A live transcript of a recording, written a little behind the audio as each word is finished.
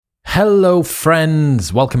Hello,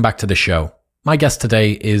 friends. Welcome back to the show. My guest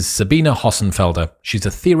today is Sabine Hossenfelder. She's a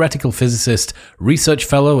theoretical physicist, research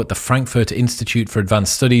fellow at the Frankfurt Institute for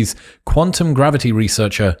Advanced Studies, quantum gravity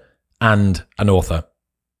researcher, and an author.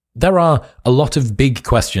 There are a lot of big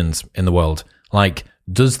questions in the world, like,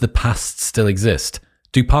 does the past still exist?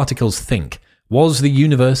 Do particles think? Was the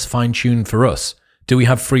universe fine-tuned for us? Do we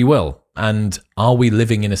have free will? And are we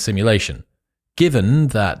living in a simulation? Given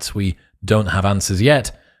that we don't have answers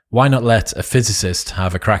yet, why not let a physicist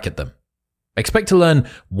have a crack at them? Expect to learn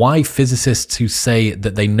why physicists who say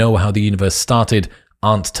that they know how the universe started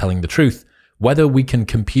aren't telling the truth, whether we can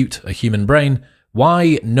compute a human brain,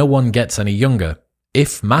 why no one gets any younger,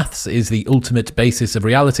 if maths is the ultimate basis of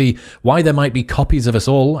reality, why there might be copies of us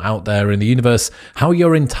all out there in the universe, how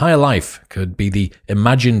your entire life could be the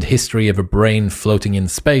imagined history of a brain floating in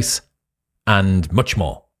space, and much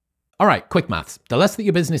more. All right, quick maths. The less that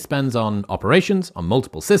your business spends on operations, on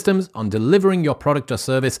multiple systems, on delivering your product or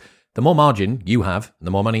service, the more margin you have, the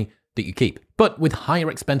more money that you keep. But with higher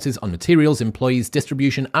expenses on materials, employees,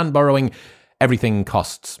 distribution, and borrowing, everything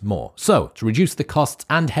costs more. So, to reduce the costs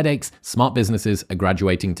and headaches, smart businesses are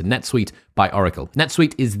graduating to NetSuite by Oracle.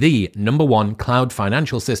 NetSuite is the #1 cloud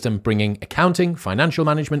financial system, bringing accounting, financial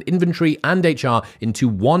management, inventory, and HR into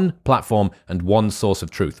one platform and one source of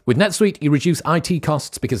truth. With NetSuite, you reduce IT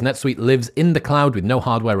costs because NetSuite lives in the cloud with no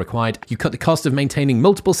hardware required. You cut the cost of maintaining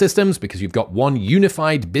multiple systems because you've got one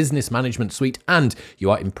unified business management suite, and you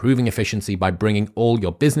are improving efficiency by bringing all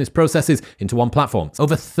your business processes into one platform.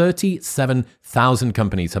 Over 37,000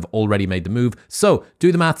 companies have already made the move, so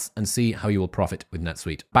do the maths and see how you will profit with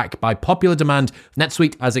NetSuite. Backed by popular demand,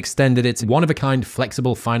 NetSuite has extended its one-of-a-kind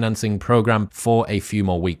flexible financing program for a few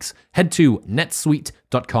more weeks. Head to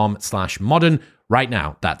netsuite.com/modern right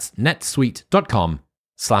now. That's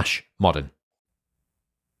netsuite.com/modern.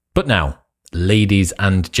 But now, ladies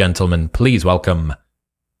and gentlemen, please welcome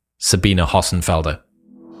Sabine Hossenfelder.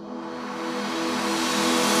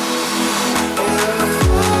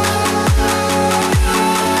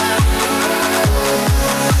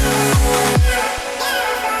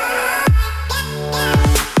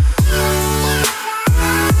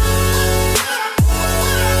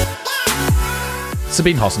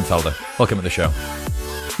 Sabine Hossenfelder, welcome to the show.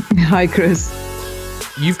 Hi, Chris.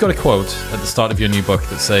 You've got a quote at the start of your new book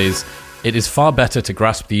that says, "It is far better to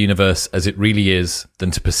grasp the universe as it really is than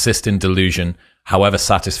to persist in delusion, however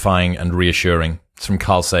satisfying and reassuring." It's from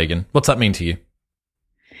Carl Sagan. What's that mean to you?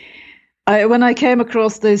 When I came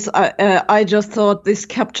across this, I just thought this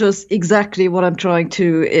captures exactly what I'm trying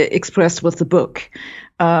to express with the book.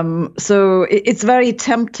 So it's very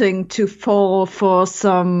tempting to fall for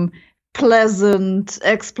some pleasant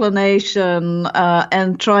explanation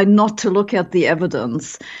and try not to look at the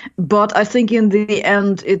evidence. But I think in the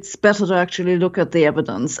end, it's better to actually look at the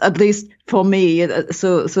evidence, at least for me.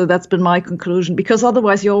 So that's been my conclusion, because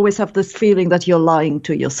otherwise you always have this feeling that you're lying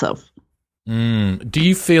to yourself. Do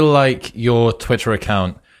you feel like your Twitter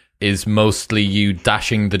account is mostly you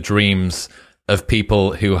dashing the dreams of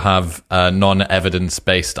people who have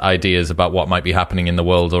non-evidence-based ideas about what might be happening in the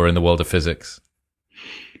world or in the world of physics?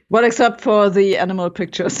 Well, except for the animal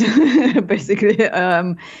pictures, basically.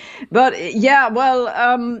 But yeah, well,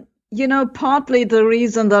 partly the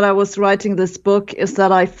reason that I was writing this book is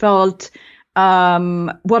that I felt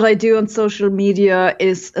what I do on social media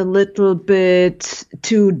is a little bit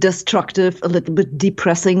too destructive, a little bit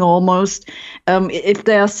depressing almost. If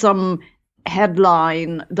there's some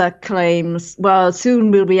headline that claims, well, soon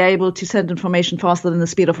we'll be able to send information faster than the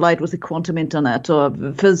speed of light with the quantum internet, or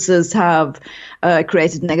physicists have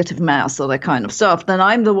created negative mass, or that kind of stuff, then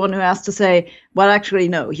I'm the one who has to say, well, actually,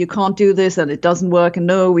 no, you can't do this and it doesn't work. And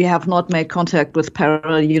no, we have not made contact with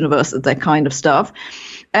parallel universes, that kind of stuff.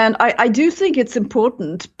 And I do think it's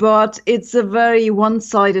important, but it's a very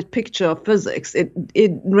one-sided picture of physics. It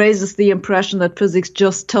raises the impression that physics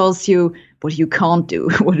just tells you what you can't do,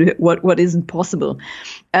 what isn't possible.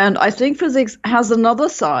 And I think physics has another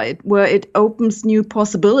side where it opens new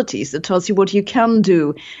possibilities. It tells you what you can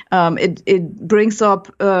do. It brings up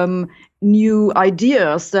new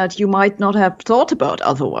ideas that you might not have thought about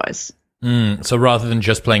otherwise. So rather than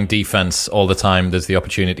just playing defense all the time, there's the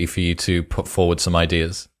opportunity for you to put forward some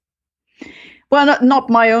ideas. Well, not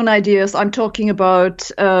my own ideas. I'm talking about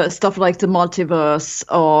stuff like the multiverse,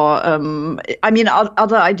 or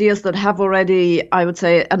other ideas that have already, I would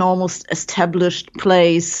say, an almost established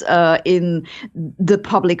place in the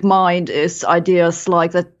public mind. Is ideas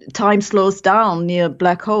like that time slows down near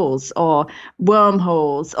black holes, or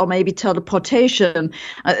wormholes, or maybe teleportation.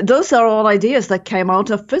 Those are all ideas that came out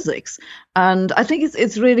of physics. And I think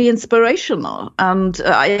it's really inspirational. And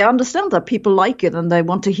I understand that people like it and they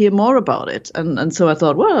want to hear more about it. And so I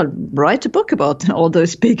thought, well, I'll write a book about all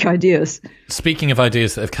those big ideas. Speaking of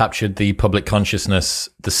ideas that have captured the public consciousness,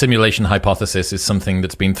 the simulation hypothesis is something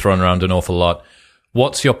that's been thrown around an awful lot.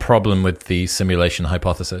 What's your problem with the simulation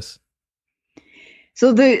hypothesis?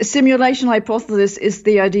 So the simulation hypothesis is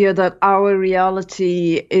the idea that our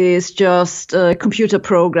reality is just a computer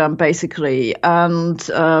program, basically. And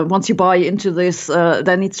once you buy into this,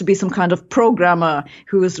 there needs to be some kind of programmer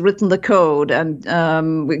who has written the code. And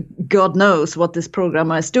God knows what this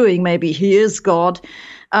programmer is doing. Maybe he is God.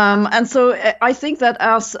 And so I think that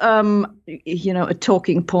as, a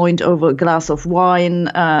talking point over a glass of wine,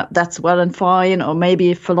 that's well and fine. Or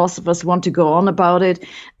maybe if philosophers want to go on about it,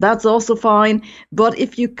 that's also fine. But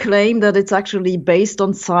if you claim that it's actually based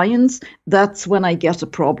on science, that's when I get a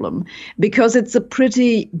problem. Because it's a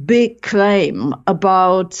pretty big claim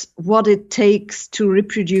about what it takes to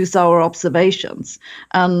reproduce our observations.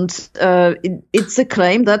 And it's a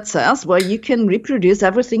claim that says, well, you can reproduce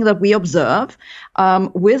everything that we observe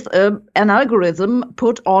with an algorithm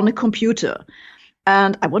put on a computer.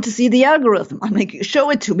 And I want to see the algorithm. I'm like,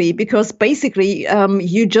 show it to me, because basically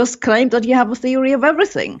you just claimed that you have a theory of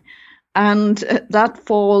everything. And that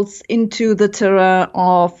falls into the terrain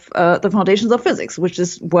of the foundations of physics, which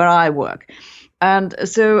is where I work. And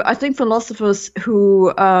so I think philosophers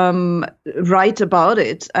who write about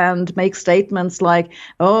it and make statements like,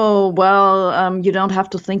 oh, well, you don't have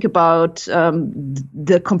to think about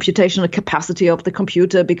the computational capacity of the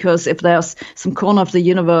computer, because if there's some corner of the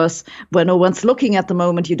universe where no one's looking at the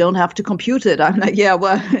moment, you don't have to compute it. I'm like, yeah,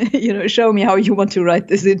 well, show me how you want to write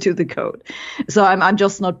this into the code. So I'm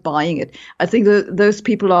just not buying it. I think that those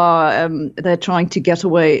people are, they're trying to get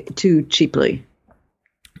away too cheaply.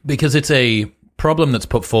 Because it's a problem that's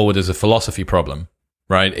put forward as a philosophy problem,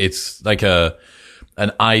 right? It's like an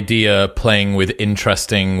idea playing with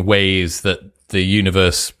interesting ways that the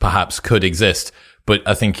universe perhaps could exist. But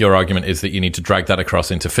I think your argument is that you need to drag that across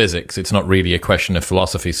into physics. It's not really a question of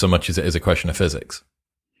philosophy so much as it is a question of physics.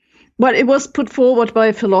 Well, it was put forward by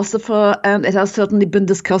a philosopher, and it has certainly been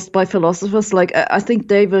discussed by philosophers. Like, I think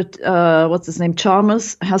David,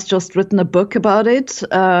 Chalmers, has just written a book about it,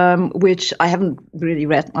 which I haven't really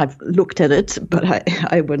read. I've looked at it, but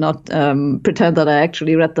I will not pretend that I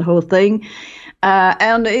actually read the whole thing.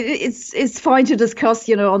 And it's fine to discuss,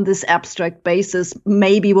 on this abstract basis.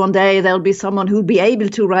 Maybe one day there'll be someone who'll be able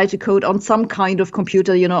to write a code on some kind of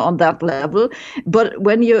computer, on that level. But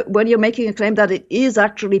when you're making a claim that it is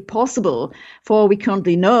actually possible, for we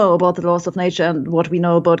currently know about the laws of nature and what we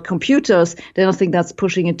know about computers, then I think that's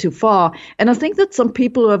pushing it too far. And I think that some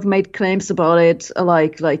people who have made claims about it,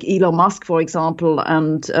 like Elon Musk, for example,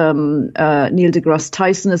 and Neil deGrasse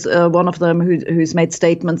Tyson is one of them who's made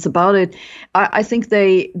statements about it. I think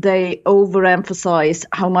they overemphasize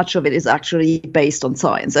how much of it is actually based on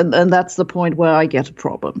science. And that's the point where I get a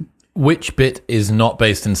problem. Which bit is not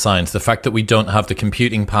based in science? The fact that we don't have the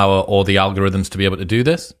computing power or the algorithms to be able to do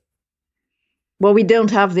this? Well, we don't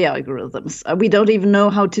have the algorithms. We don't even know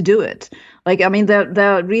how to do it.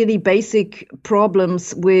 There are really basic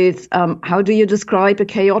problems with how do you describe a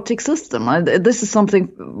chaotic system? This is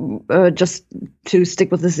something, just to stick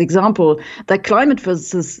with this example, that climate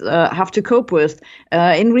physicists have to cope with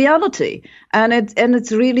in reality. And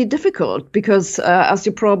it's really difficult because, as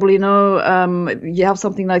you probably know, you have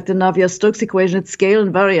something like the Navier-Stokes equation. It's scale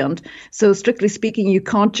invariant. So strictly speaking, you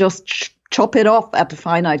can't just chop it off at a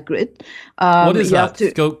finite grid. What is that?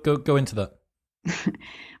 Go into that.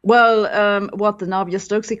 Well, what, the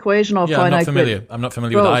Navier-Stokes equation or finite grid? I'm not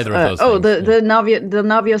familiar with either of those things. The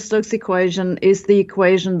Navier-Stokes equation is the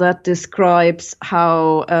equation that describes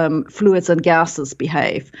how fluids and gases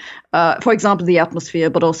behave. For example, the atmosphere,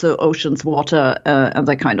 but also oceans, water, and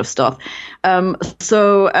that kind of stuff.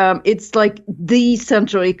 So it's like the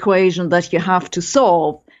central equation that you have to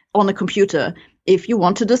solve on a computer if you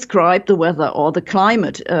want to describe the weather or the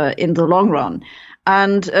climate in the long run.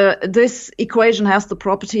 And this equation has the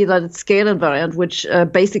property that it's scale invariant, which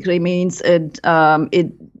basically means it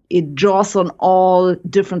draws on all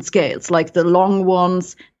different scales, like the long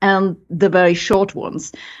ones and the very short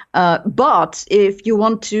ones. But if you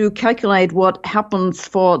want to calculate what happens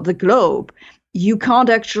for the globe, you can't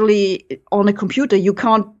actually, on a computer, you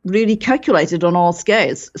can't really calculate it on all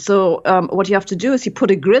scales. So what you have to do is you put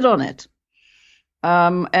a grid on it.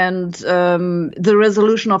 And the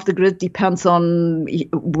resolution of the grid depends on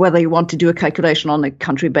whether you want to do a calculation on a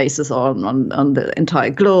country basis or on the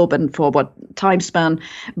entire globe and for what time span.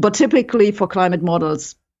 But typically for climate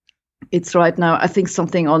models, It's right now, I think,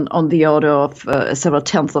 something on the order of several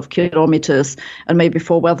tenths of kilometers, and maybe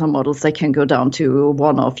for weather models they can go down to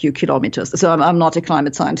one or a few kilometers. So I'm not a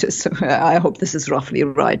climate scientist, so I hope this is roughly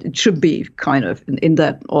right. It should be kind of in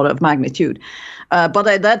that order of magnitude,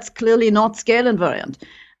 but that's clearly not scale invariant.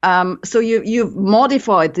 So you've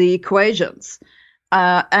modified the equations.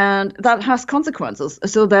 And that has consequences.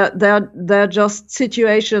 So they're just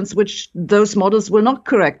situations which those models will not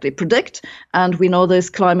correctly predict. And we know this,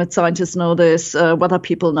 climate scientists know this, weather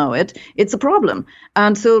people know it. It's a problem.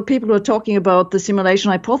 And so people who are talking about the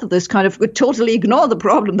simulation hypothesis kind of would totally ignore the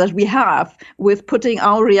problem that we have with putting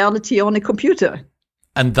our reality on a computer.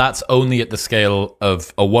 And that's only at the scale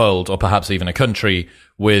of a world, or perhaps even a country,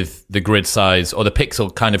 with the grid size or the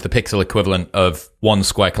pixel equivalent of 1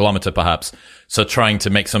 square kilometer, perhaps. So trying to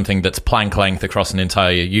make something that's Planck length across an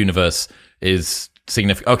entire universe is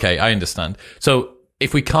significant. Okay, I understand. So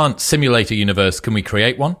if we can't simulate a universe, can we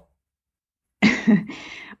create one?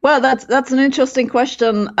 Well, that's an interesting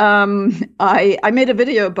question. I made a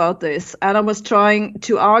video about this, and I was trying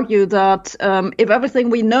to argue that if everything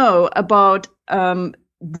we know about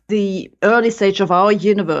the early stage of our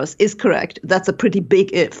universe is correct, that's a pretty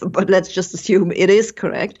big if, but let's just assume it is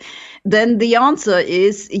correct, then the answer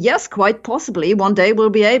is yes, quite possibly one day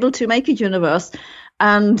we'll be able to make a universe.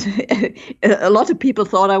 And a lot of people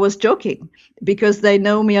thought I was joking because they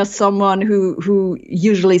know me as someone who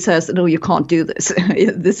usually says, no, you can't do this.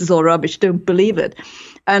 This is all rubbish. Don't believe it.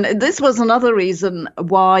 And this was another reason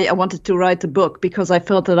why I wanted to write the book, because I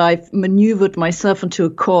felt that I've maneuvered myself into a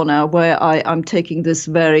corner where I'm taking this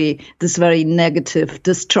very negative,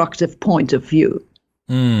 destructive point of view.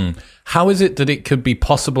 How is it that it could be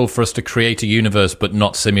possible for us to create a universe but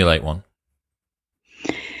not simulate one?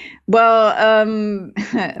 Well,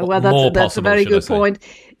 that's a very good point.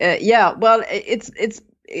 Well,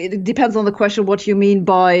 it depends on the question what you mean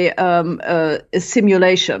by a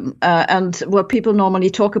simulation. And what people normally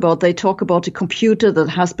talk about, they talk about a computer that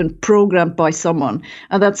has been programmed by someone.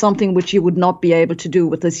 And that's something which you would not be able to do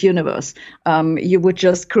with this universe. You would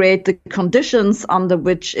just create the conditions under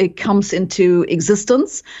which it comes into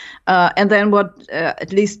existence. And then what,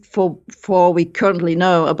 at least for we currently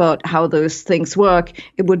know about how those things work,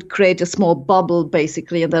 it would create a small bubble,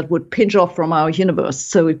 basically, and that would pinch off from our universe.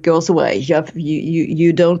 So it goes away.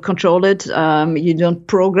 You don't control it. You don't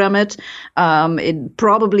program it. It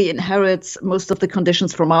probably inherits most of the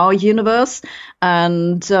conditions from our universe,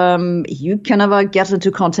 and you can never get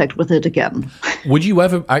into contact with it again. Would you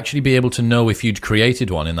ever actually be able to know if you'd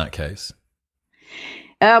created one in that case?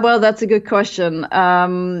 Well, that's a good question.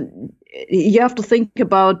 You have to think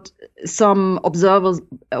about some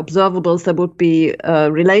observables that would be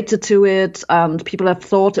related to it, and people have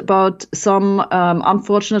thought about some.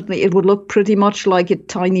 Unfortunately, it would look pretty much like a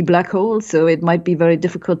tiny black hole, so it might be very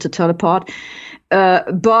difficult to tell apart.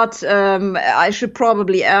 But I should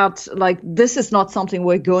probably add, like, this is not something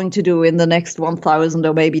we're going to do in the next 1,000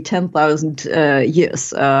 or maybe 10,000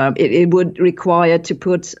 years. It would require to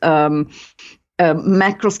put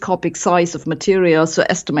macroscopic size of material, so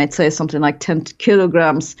estimate, say, something like 10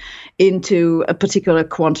 kilograms into a particular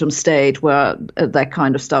quantum state where that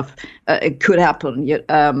kind of stuff it could happen.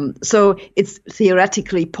 So it's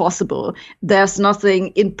theoretically possible. There's nothing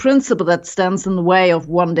in principle that stands in the way of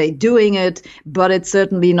one day doing it, but it's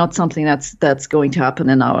certainly not something that's going to happen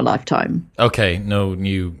in our lifetime. Okay, no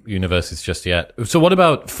new universes just yet. So what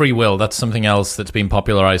about free will? That's something else that's been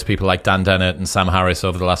popularized, people like Dan Dennett and Sam Harris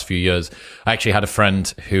over the last few years. I actually had a friend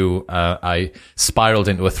who I spiraled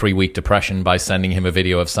into a 3-week depression by sending him a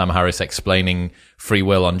video of Sam Harris explaining free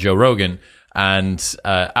will on Joe Rogan. And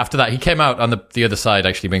after that, he came out on the other side,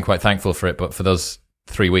 actually been quite thankful for it. But for those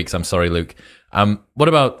 3 weeks, I'm sorry, Luke. What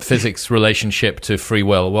about physics' relationship to free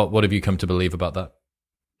will? What have you come to believe about that?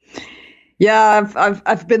 Yeah,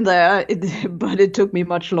 I've been there, but it took me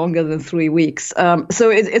much longer than 3 weeks. So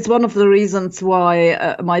it's one of the reasons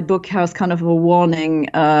why my book has kind of a warning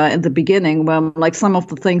in the beginning, where like some of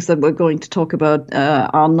the things that we're going to talk about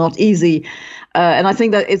are not easy. And I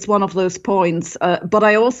think that it's one of those points. But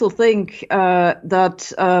I also think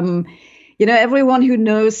that everyone who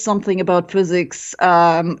knows something about physics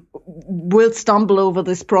will stumble over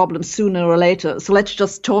this problem sooner or later. So let's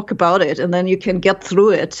just talk about it, and then you can get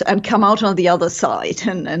through it and come out on the other side.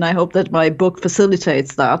 And I hope that my book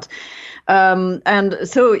facilitates that. And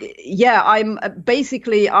so, yeah, I'm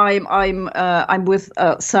with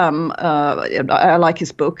Sam. I like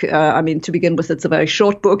his book. To begin with, it's a very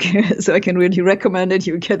short book, so I can really recommend it.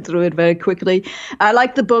 You get through it very quickly. I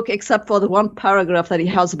like the book, except for the one paragraph that he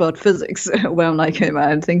has about physics. when I came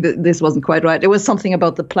out. I think that this wasn't quite right. It was something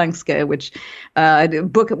about the Planck scale, which the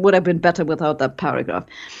book would have been better without that paragraph.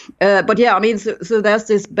 But yeah, I mean, so there's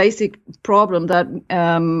this basic problem that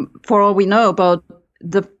for all we know about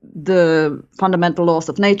the fundamental laws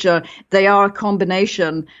of nature, they are a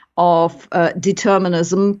combination of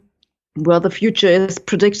determinism, where the future is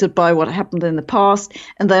predicted by what happened in the past,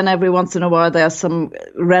 and then every once in a while there's some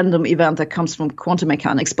random event that comes from quantum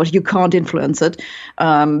mechanics, but you can't influence it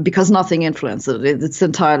because nothing influences it. It's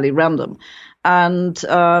entirely random. And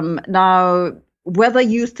now, whether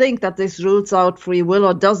you think that this rules out free will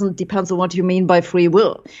or doesn't depends on what you mean by free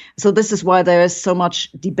will. So this is why there is so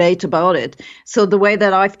much debate about it. So the way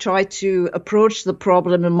that I've tried to approach the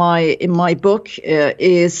problem in my book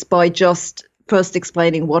is by just first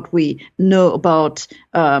explaining what we know about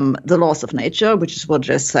the laws of nature, which is what I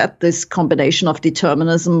just said, this combination of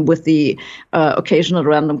determinism with the occasional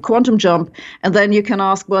random quantum jump. And then you can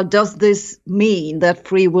ask, well, does this mean that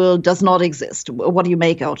free will does not exist? What do you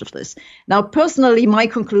make out of this? Now, personally, my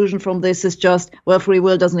conclusion from this is just, well, free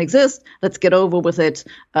will doesn't exist. Let's get over with it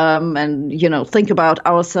and, think about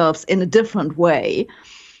ourselves in a different way.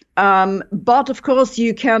 But of course,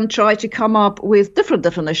 you can try to come up with different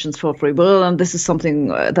definitions for free will. And this is something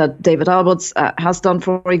that David Alberts has done,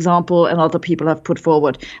 for example, and other people have put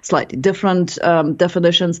forward slightly different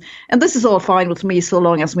definitions. And this is all fine with me, so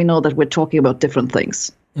long as we know that we're talking about different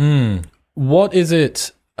things. What is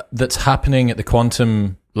it that's happening at the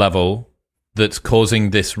quantum level that's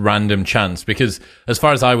causing this random chance? Because as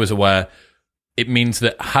far as I was aware, it means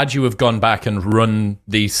that had you have gone back and run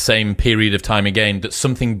the same period of time again, that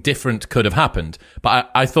something different could have happened. But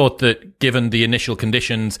I thought that given the initial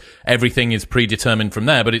conditions, everything is predetermined from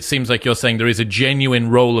there. But it seems like you're saying there is a genuine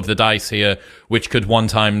roll of the dice here, which could one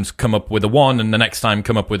time come up with a 1 and the next time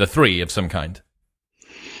come up with a 3 of some kind.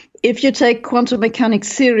 If you take quantum mechanics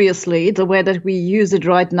seriously, the way that we use it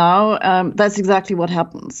right now, that's exactly what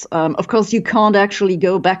happens. Of course, you can't actually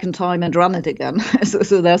go back in time and run it again.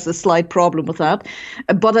 So there's a slight problem with that.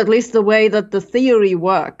 But at least the way that the theory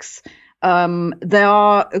works, there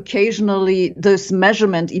are occasionally those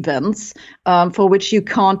measurement events for which you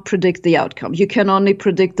can't predict the outcome. You can only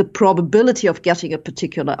predict the probability of getting a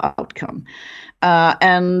particular outcome.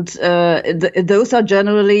 Those are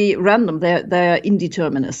generally random. They're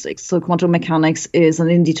indeterministic. So quantum mechanics is an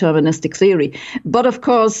indeterministic theory. But of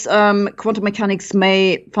course, quantum mechanics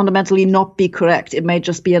may fundamentally not be correct. It may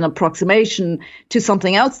just be an approximation to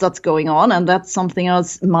something else that's going on, and that something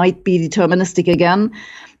else might be deterministic again.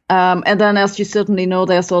 And then, as you certainly know,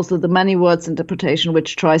 there's also the many words interpretation,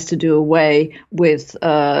 which tries to do away with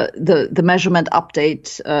the measurement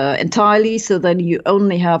update entirely. So then you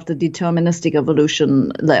only have the deterministic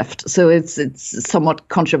evolution left. So it's somewhat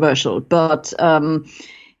controversial. But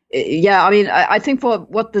yeah, I mean, I think for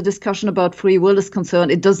what the discussion about free will is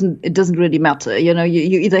concerned, it doesn't really matter. You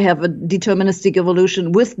either have a deterministic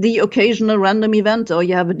evolution with the occasional random event, or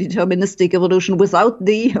you have a deterministic evolution without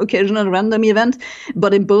the occasional random event.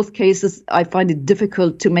 But in both cases, I find it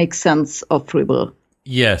difficult to make sense of free will.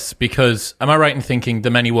 Yes, because am I right in thinking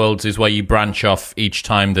the many worlds is where you branch off each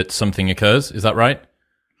time that something occurs? Is that right?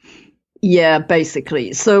 Yeah,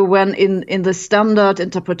 basically. So when in the standard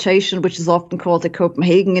interpretation, which is often called the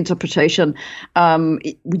Copenhagen interpretation,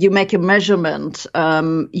 you make a measurement,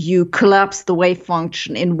 you collapse the wave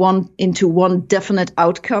function into one definite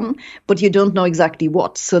outcome, but you don't know exactly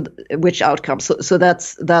what, so which outcome. So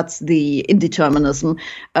that's the indeterminism.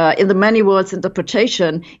 In the many worlds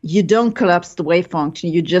interpretation, you don't collapse the wave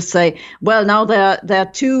function. You just say, well, now there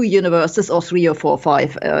are 2 universes, or 3 or 4 or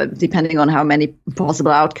 5, depending on how many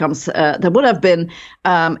possible outcomes there would have been,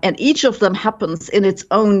 and each of them happens in its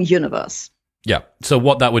own universe. Yeah. So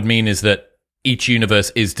what that would mean is that each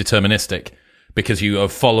universe is deterministic because you are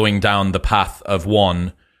following down the path of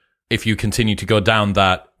one. If you continue to go down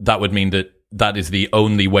that would mean that is the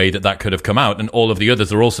only way that could have come out, and all of the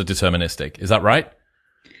others are also deterministic. Is that right?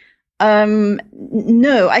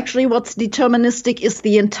 No, actually what's deterministic is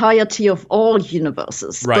the entirety of all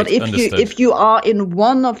universes. Right, but if you are in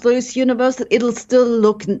one of those universes, it'll still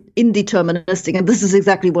look indeterministic. And this is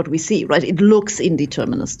exactly what we see, right? It looks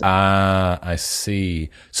indeterministic. Ah, I see.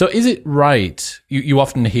 So is it right? You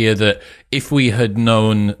often hear that if we had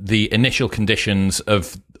known the initial conditions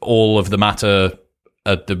of all of the matter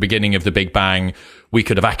at the beginning of the Big Bang, we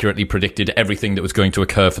could have accurately predicted everything that was going to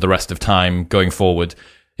occur for the rest of time going forward.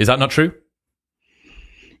 Is that not true?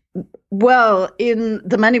 Well, in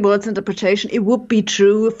the many worlds interpretation, it would be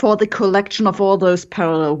true for the collection of all those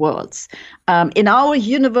parallel worlds. In our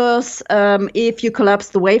universe, if you collapse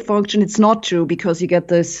the wave function, it's not true because you get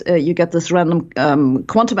this random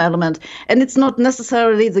quantum element, and it's not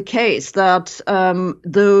necessarily the case that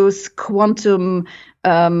those quantum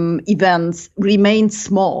events remain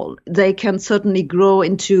small. They can certainly grow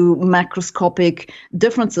into macroscopic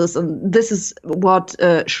differences. And this is what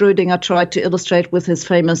Schrödinger tried to illustrate with his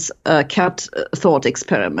famous cat thought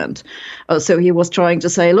experiment. So he was trying to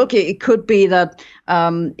say, look, it could be that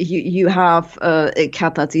you have a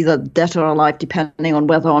cat that's either dead or alive, depending on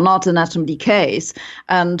whether or not an atom decays.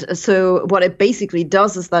 And so what it basically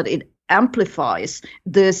does is that it amplifies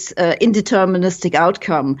this indeterministic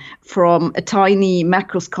outcome from a tiny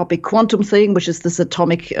macroscopic quantum thing, which is this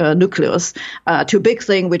atomic nucleus, to a big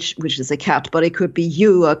thing, which is a cat. But it could be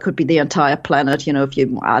you, or it could be the entire planet. If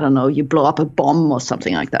you blow up a bomb or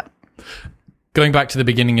something like that. Going back to the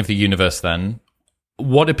beginning of the universe, then,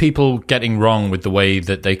 what are people getting wrong with the way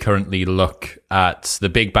that they currently look at the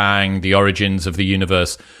Big Bang, the origins of the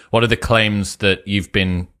universe? What are the claims that you've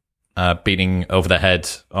been beating over the head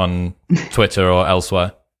on Twitter or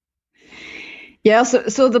elsewhere? Yeah,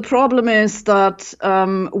 so the problem is that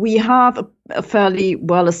we have a fairly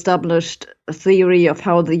well-established theory of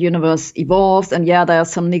how the universe evolves. And yeah, there are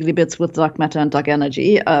some niggly bits with dark matter and dark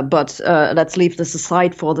energy, but let's leave this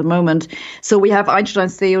aside for the moment. So we have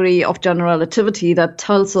Einstein's theory of general relativity that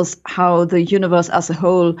tells us how the universe as a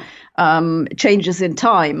whole changes in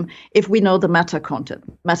time if we know the matter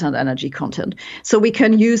and energy content. So we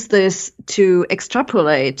can use this to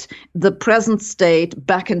extrapolate the present state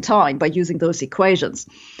back in time by using those equations.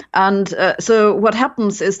 And so what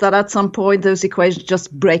happens is that at some point those equations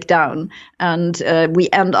just break down, and we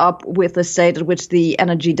end up with a state at which the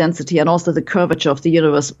energy density and also the curvature of the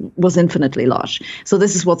universe was infinitely large. So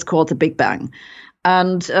this is what's called the Big Bang.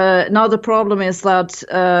 And now the problem is that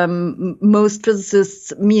most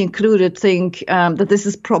physicists, me included, think that this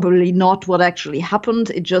is probably not what actually happened.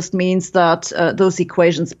 It just means that those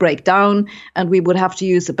equations break down, and we would have to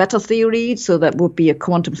use a better theory. So that would be a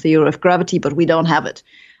quantum theory of gravity, but we don't have it.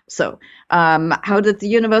 So how did the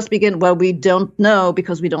universe begin? Well, we don't know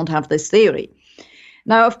because we don't have this theory.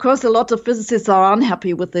 Now, of course, a lot of physicists are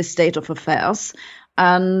unhappy with this state of affairs.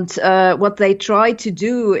 And what they try to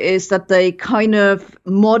do is that they kind of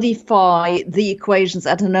modify the equations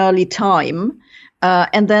at an early time,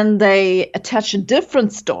 and then they attach a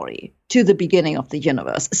different story to the beginning of the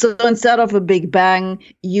universe. So instead of a Big Bang,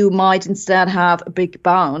 you might instead have a big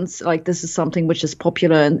bounce. Like this is something which is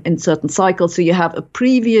popular in certain cycles. So you have a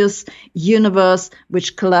previous universe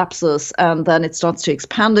which collapses, and then it starts to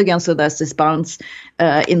expand again. So there's this bounce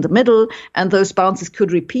in the middle, and those bounces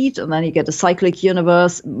could repeat, and then you get a cyclic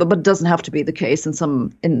universe. But it doesn't have to be the case. In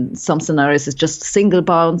some scenarios, it's just a single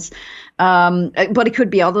bounce. But it could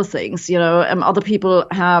be other things. Other people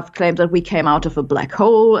have claimed that we came out of a black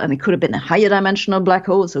hole, and it could have been a higher dimensional black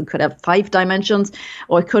hole, so it could have 5 dimensions,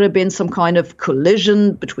 or it could have been some kind of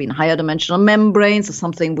collision between higher dimensional membranes or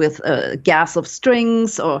something with gas of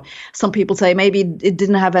strings, or some people say maybe it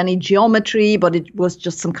didn't have any geometry, but it was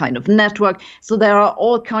just some kind of network. So there are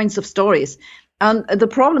all kinds of stories. And the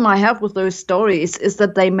problem I have with those stories is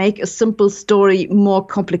that they make a simple story more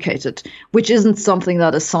complicated, which isn't something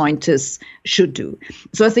that a scientist should do.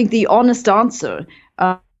 So I think the honest answer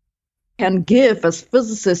can give as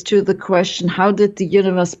physicists to the question, how did the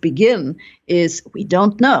universe begin, is we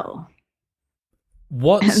don't know.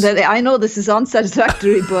 I know this is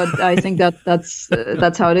unsatisfactory, but I think that's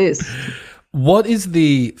how it is. What is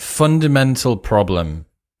the fundamental problem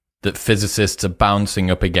that physicists are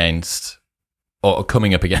bouncing up against, or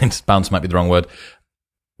coming up against, bounce might be the wrong word,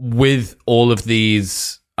 with all of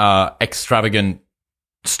these extravagant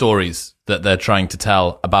stories that they're trying to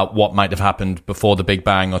tell about what might have happened before the Big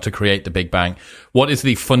Bang or to create the Big Bang? What is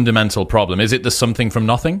the fundamental problem? Is it the something from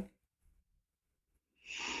nothing?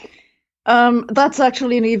 That's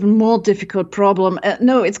actually an even more difficult problem.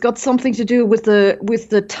 No, it's got something to do with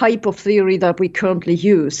the type of theory that we currently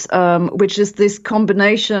use, which is this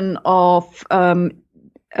combination of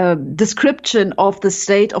description of the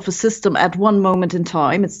state of a system at one moment in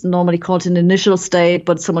time. It's normally called an initial state,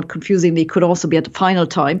 but somewhat confusingly could also be at the final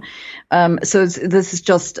time. So this is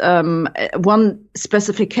just one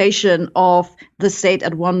specification of the state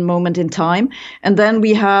at one moment in time. And then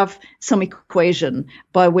we have some equation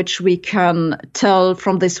by which we can tell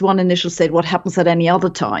from this one initial state what happens at any other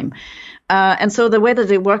time. And so the way that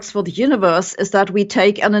it works for the universe is that we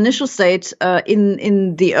take an initial state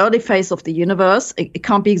in the early phase of the universe. It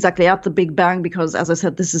can't be exactly at the Big Bang because, as I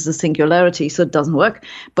said, this is a singularity, so it doesn't work.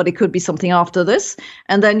 But it could be something after this.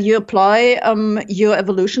 And then you apply your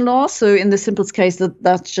evolution law. So in the simplest case,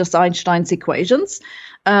 that's just Einstein's equations.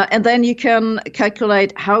 And then you can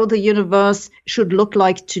calculate how the universe should look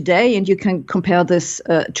like today, and you can compare this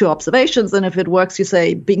to observations. And if it works, you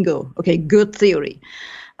say, bingo, okay, good theory.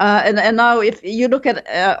 And now if you look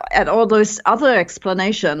at all those other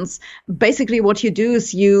explanations, basically what you do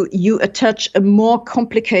is you attach a more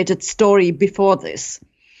complicated story before this.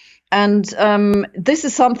 And this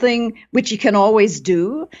is something which you can always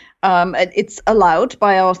do. It's allowed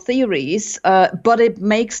by our theories, but it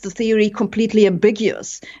makes the theory completely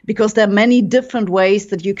ambiguous because there are many different ways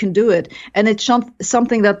that you can do it. And it's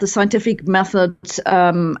something that the scientific method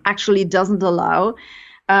actually doesn't allow.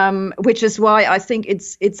 Which is why I think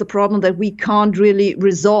it's a problem that we can't really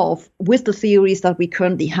resolve with the theories that we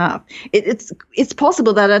currently have. It's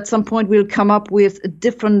possible that at some point we'll come up with a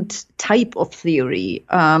different type of theory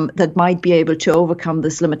that might be able to overcome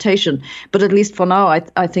this limitation. But at least for now,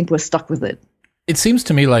 I think we're stuck with it. It seems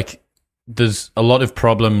to me like there's a lot of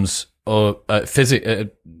problems, or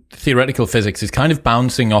theoretical physics is kind of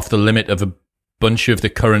bouncing off the limit of a bunch of the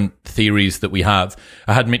current theories that we have.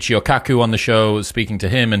 I had Michio Kaku on the show, speaking to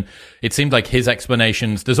him, and it seemed like his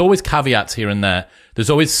explanations, there's always caveats here and there. There's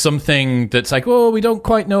always something that's like, oh, we don't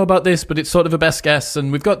quite know about this, but it's sort of a best guess,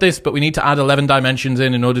 and we've got this, but we need to add 11 dimensions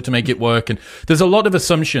in order to make it work. And there's a lot of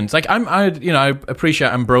assumptions. Like I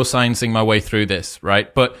appreciate I'm bro-sciencing my way through this,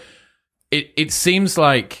 right? But it seems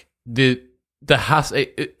like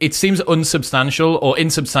it seems unsubstantial or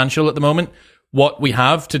insubstantial at the moment, what we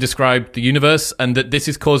have to describe the universe, and that this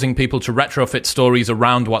is causing people to retrofit stories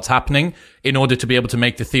around what's happening in order to be able to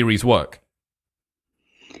make the theories work.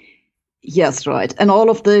 Yes, right. And all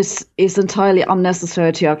of this is entirely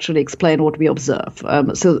unnecessary to actually explain what we observe.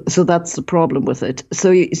 So that's the problem with it.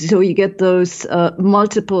 So you get those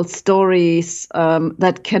multiple stories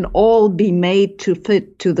that can all be made to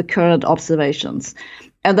fit to the current observations.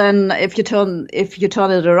 And then if you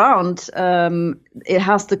turn it around, it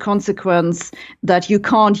has the consequence that you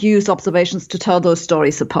can't use observations to tell those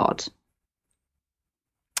stories apart.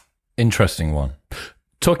 Interesting one.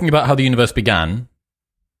 Talking about how the universe began,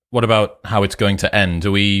 what about how it's going to end?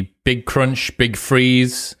 Are we big crunch, big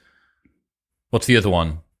freeze? What's the other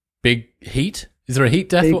one? Big heat? Is there a heat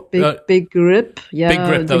death? Big rip. Yeah, big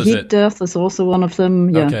grip, the heat death is also one of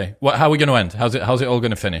them. Yeah. Okay. How are we going to end? How's it all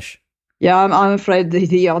going to finish? Yeah, I'm afraid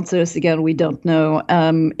the answer is, again, we don't know.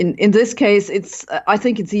 In this case, I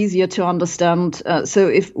think it's easier to understand. So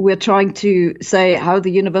if we're trying to say how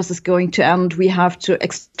the universe is going to end, we have to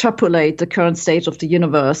extrapolate the current state of the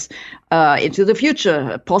universe into the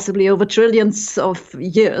future, possibly over trillions of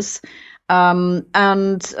years. And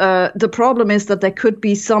the problem is that there could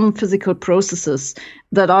be some physical processes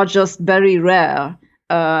that are just very rare.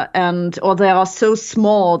 Or they are so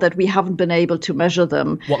small that we haven't been able to measure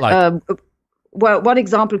them. What like? Well, one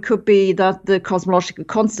example could be that the cosmological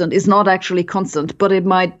constant is not actually constant, but it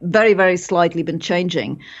might very, very slightly been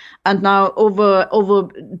changing. And now over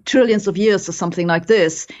trillions of years or something like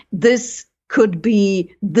this could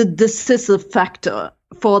be the decisive factor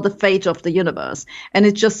for the fate of the universe. And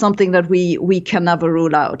it's just something that we can never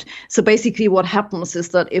rule out. So basically what happens is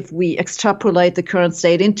that if we extrapolate the current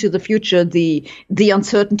state into the future, the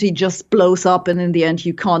uncertainty just blows up, and in the end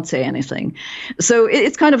you can't say anything. So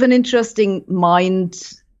it's kind of an interesting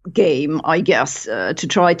mind game, I guess, to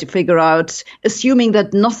try to figure out, assuming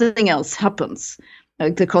that nothing else happens.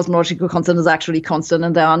 The cosmological constant is actually constant,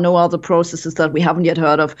 and there are no other processes that we haven't yet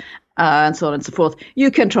heard of, and so on and so forth. You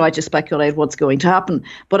can try to speculate what's going to happen,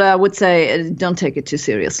 but I would say don't take it too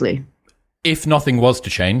seriously. If nothing was to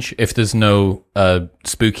change, if there's no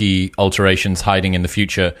spooky alterations hiding in the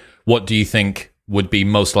future, what do you think would be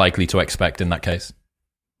most likely to expect in that case?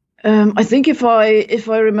 I think if I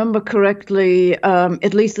remember correctly,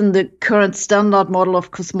 at least in the current standard model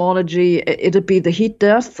of cosmology, it'd be the heat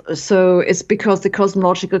death. So it's because the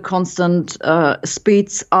cosmological constant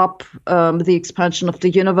speeds up the expansion of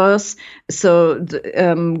the universe. So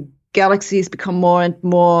the, galaxies become more and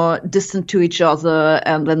more distant to each other,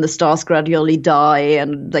 and then the stars gradually die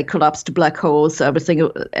and they collapse to black holes. So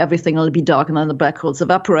everything will be dark, and then the black holes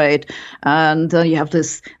evaporate, and then you have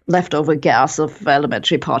this leftover gas of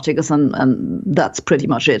elementary particles, and that's pretty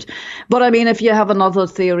much it. But I mean, if you have another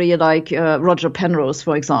theory like Roger Penrose,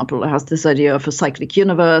 for example, has this idea of a cyclic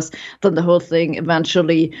universe, then the whole thing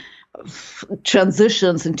eventually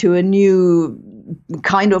transitions into a new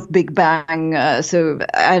kind of Big Bang. So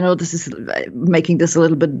I know this is making this a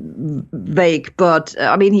little bit vague, but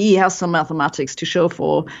I mean, he has some mathematics to show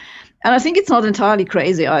for. And I think it's not entirely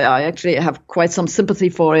crazy. I actually have quite some sympathy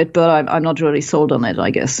for it, but I'm not really sold on it, I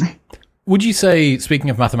guess. Would you say, speaking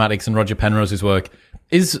of mathematics and Roger Penrose's work,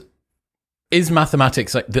 is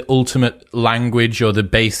mathematics like the ultimate language or the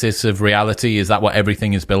basis of reality? Is that what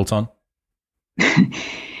everything is built on?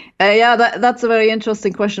 Yeah, that's a very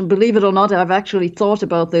interesting question. Believe it or not, I've actually thought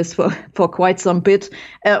about this for quite some bit.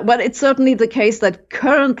 But it's certainly the case that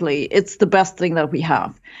currently it's the best thing that we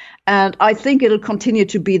have. And I think it'll continue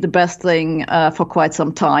to be the best thing for quite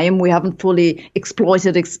some time. We haven't fully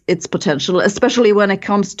exploited its potential, especially when it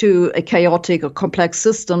comes to a chaotic or complex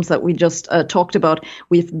systems that we just talked about.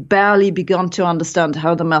 We've barely begun to understand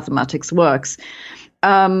how the mathematics works.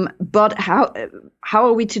 But how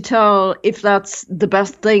are we to tell if that's the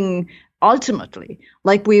best thing ultimately?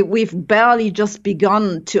 Like we've barely just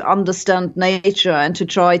begun to understand nature and to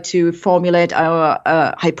try to formulate our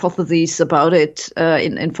hypotheses about it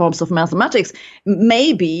in forms of mathematics.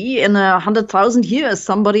 Maybe in 100,000 years,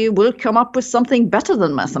 somebody will come up with something better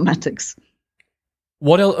than mathematics.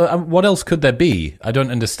 What else could there be? I don't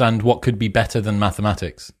understand what could be better than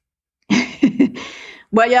mathematics.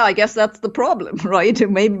 Well, yeah, I guess that's the problem, right?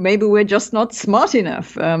 Maybe we're just not smart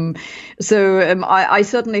enough. I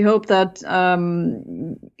certainly hope that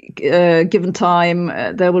given time,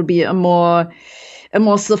 there will be a more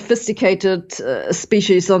sophisticated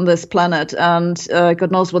species on this planet, and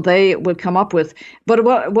God knows what they will come up with. But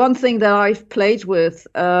one thing that I've played with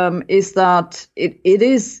is that it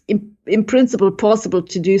is in principle possible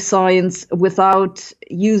to do science without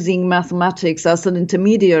using mathematics as an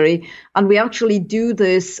intermediary. And we actually do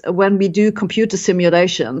this when we do computer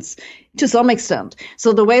simulations to some extent.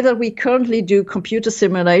 So the way that we currently do computer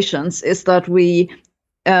simulations is that we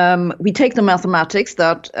take the mathematics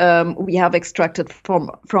that we have extracted from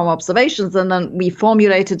observations, and then we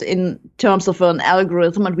formulate it in terms of an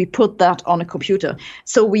algorithm, and we put that on a computer.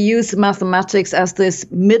 So we use mathematics as this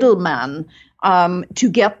middleman to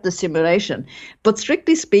get the simulation. But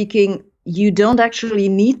strictly speaking, you don't actually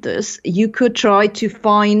need this. You could try to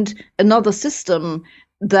find another system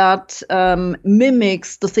that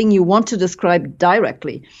mimics the thing you want to describe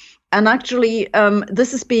directly. And actually,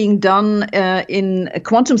 this is being done in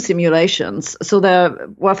quantum simulations. So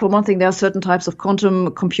for one thing, there are certain types of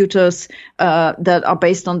quantum computers that are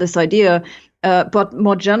based on this idea. But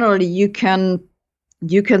more generally, you can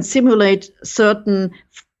simulate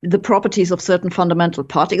the properties of certain fundamental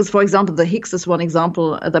particles. For example, the Higgs is one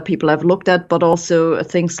example that people have looked at, but also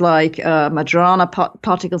things like Majorana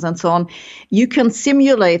particles and so on. You can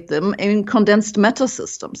simulate them in condensed matter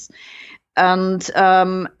systems. And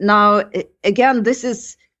now, again, this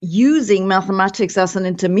is using mathematics as an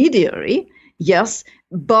intermediary, yes,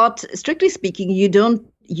 but strictly speaking, you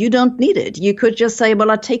don't need it. You could just say,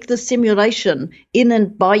 well, I take the simulation in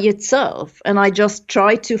and by itself, and I just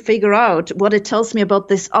try to figure out what it tells me about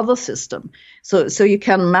this other system. So you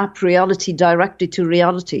can map reality directly to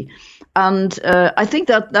reality. And I think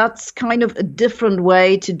that's kind of a different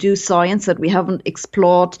way to do science that we haven't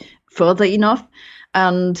explored further enough.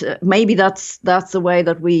 And maybe that's the way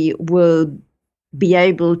that we will be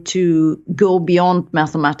able to go beyond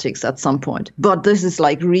mathematics at some point. But this is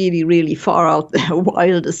like really, really far out there,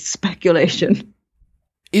 wildest speculation.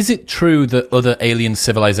 Is it true that other alien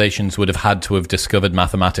civilizations would have had to have discovered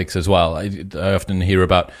mathematics as well? I often hear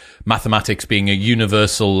about mathematics being a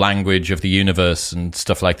universal language of the universe and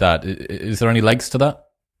stuff like that. Is there any legs to that?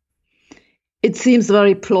 It seems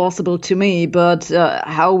very plausible to me, but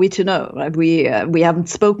how are we to know? Right? We haven't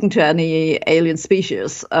spoken to any alien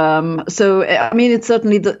species, so I mean, it's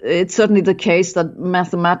certainly the case that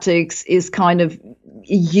mathematics is kind of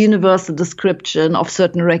a universal description of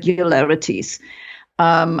certain regularities,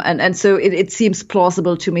 and so it seems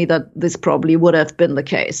plausible to me that this probably would have been the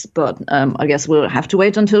case. But I guess we'll have to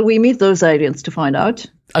wait until we meet those aliens to find out.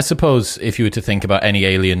 I suppose if you were to think about any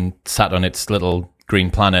alien sat on its little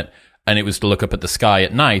green planet, and it was to look up at the sky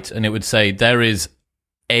at night, and it would say, there is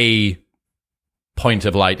a point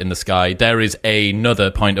of light in the sky, there is another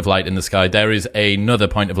point of light in the sky, there is another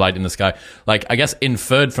point of light in the sky. Like, I guess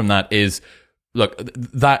inferred from that is, look,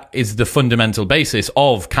 that is the fundamental basis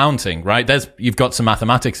of counting, right? You've got some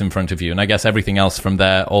mathematics in front of you, and I guess everything else from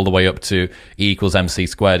there all the way up to E equals MC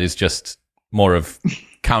squared is just more of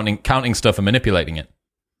counting stuff and manipulating it.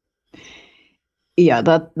 Yeah,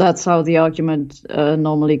 that's how the argument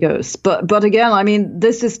normally goes. But again, I mean,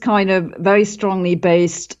 this is kind of very strongly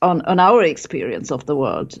based on our experience of the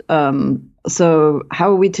world. So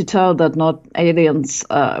how are we to tell that not aliens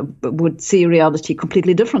would see reality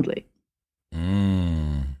completely differently?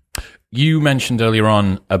 You mentioned earlier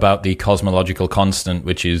on about the cosmological constant,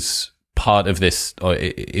 which is part of this, or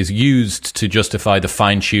is used to justify the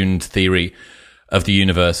fine-tuned theory of the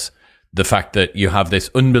universe. The fact that you have this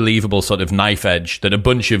unbelievable sort of knife edge that a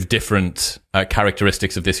bunch of different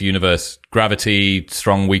characteristics of this universe, gravity,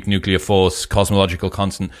 strong, weak nuclear force, cosmological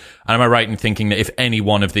constant. And am I right in thinking that if any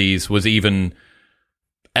one of these was even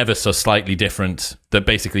ever so slightly different, that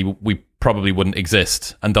basically we probably wouldn't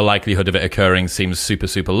exist, and the likelihood of it occurring seems super,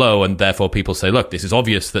 super low, and therefore people say, look, this is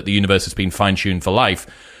obvious that the universe has been fine-tuned for life,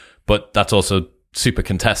 but that's also super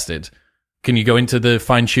contested. Can you go into the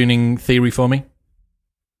fine-tuning theory for me?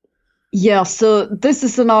 Yeah, so this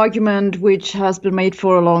is an argument which has been made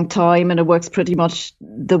for a long time, and it works pretty much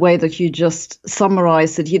the way that you just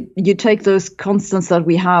summarized it. You take those constants that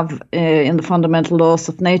we have in the fundamental laws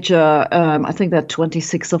of nature. I think there are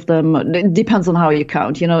 26 of them. It depends on how you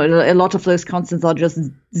count. You know, a lot of those constants are just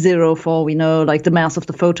zero for all we know, like the mass of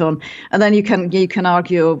the photon. And then you can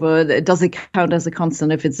argue over, does it count as a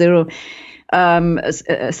constant if it's zero?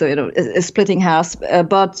 So, you know, splitting hairs.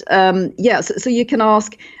 So you can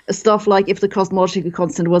ask stuff like if the cosmological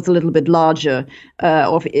constant was a little bit larger,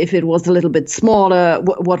 or if it was a little bit smaller,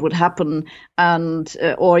 what would happen? And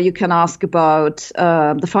or you can ask about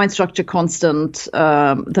the fine structure constant.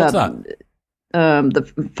 What's that?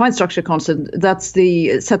 The fine structure constant, sets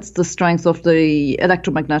the strength of the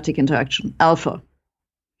electromagnetic interaction, alpha.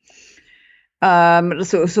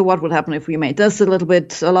 So what would happen if we made this a little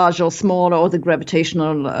bit larger or smaller, or the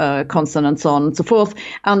gravitational constant, and so on and so forth?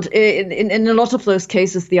 And in a lot of those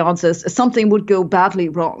cases, the answer is something would go badly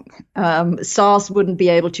wrong. Stars wouldn't be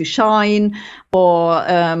able to shine, or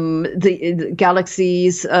the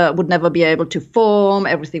galaxies would never be able to form.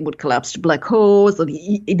 Everything would collapse to black holes, or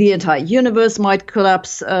the entire universe might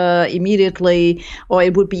collapse immediately, or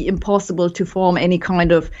it would be impossible to form any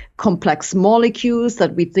kind of complex molecules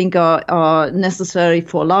that we think are necessary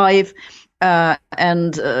for life.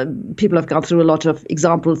 And people have gone through a lot of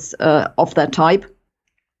examples of that type.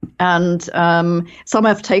 And some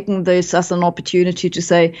have taken this as an opportunity to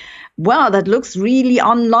say, wow, that looks really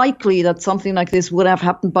unlikely that something like this would have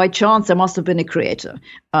happened by chance. There must have been a creator.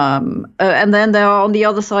 And then there are, on the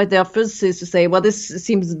other side, there are physicists who say, well, this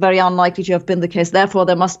seems very unlikely to have been the case. Therefore,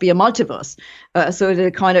 there must be a multiverse. So they're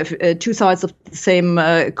kind of two sides of the same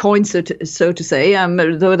coin, so to say,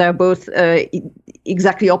 though they're both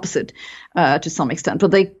exactly opposite to some extent.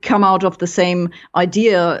 But they come out of the same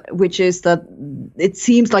idea, which is that it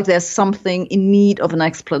seems like there's something in need of an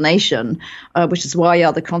explanation, which is why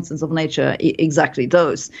are the constants of nature exactly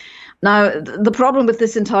those. Now, the problem with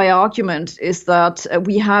this entire argument is that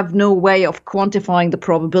we have no way of quantifying the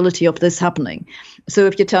probability of this happening. So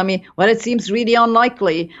if you tell me, well, it seems really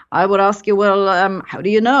unlikely, I would ask you, well, how do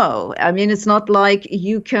you know? I mean, it's not like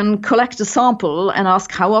you can collect a sample and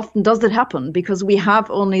ask how often does it happen, because we have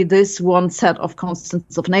only this one set of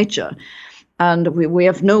constants of nature. And we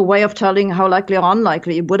have no way of telling how likely or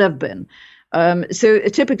unlikely it would have been. So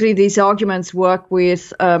typically these arguments work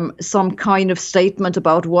with some kind of statement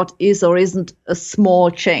about what is or isn't a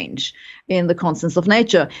small change in the constants of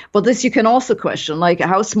nature. But this you can also question, like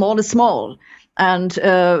how small is small? And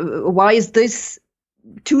why is this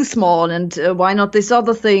too small? And why not this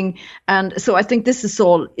other thing? And so I think this is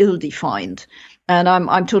all ill-defined. And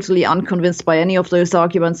I'm totally unconvinced by any of those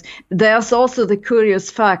arguments. There's also the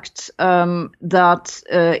curious fact that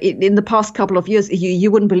in the past couple of years,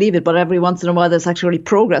 you wouldn't believe it, but every once in a while there's actually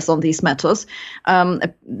progress on these matters.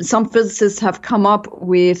 Some physicists have come up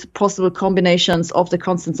with possible combinations of the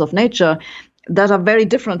constants of nature that are very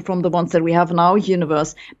different from the ones that we have in our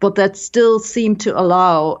universe, but that still seem to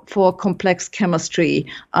allow for complex chemistry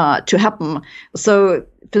to happen. So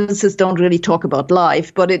physicists don't really talk about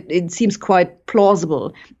life, but it seems quite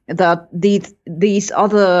plausible that these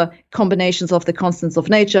other combinations of the constants of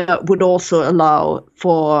nature would also allow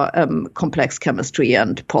for complex chemistry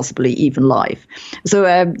and possibly even life. So,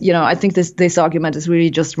 I think this argument is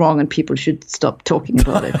really just wrong, and people should stop talking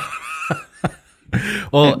about it.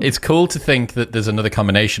 Well, it's cool to think that there's another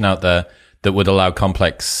combination out there that would allow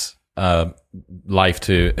complex life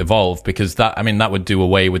to evolve, because that would do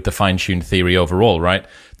away with the fine-tuned theory overall, right?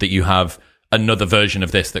 That you have another version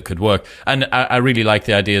of this that could work. And I really like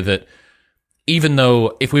the idea that even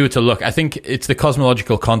though if we were to look, I think it's the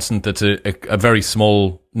cosmological constant that's a very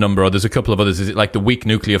small number, or there's a couple of others. Is it like the weak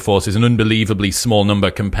nuclear force is an unbelievably small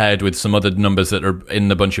number compared with some other numbers that are in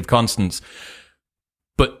the bunch of constants.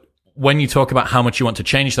 when you talk about how much you want to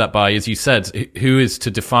change that by, as you said, who is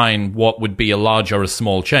to define what would be a large or a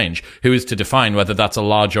small change? Who is to define whether that's a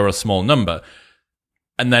large or a small number?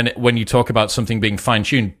 And then when you talk about something being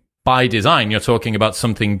fine-tuned, by design, you're talking about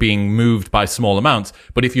something being moved by small amounts.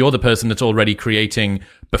 But if you're the person that's already creating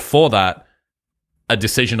before that a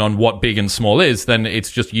decision on what big and small is, then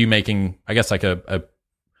it's just you making, I guess, like a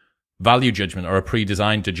value judgment or a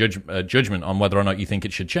pre-designed judgment on whether or not you think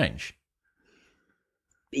it should change.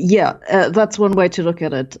 Yeah, that's one way to look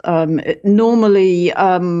at it. Normally,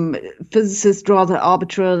 physicists rather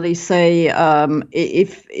arbitrarily say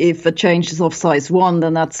if a change is of size 1,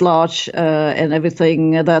 then that's large, and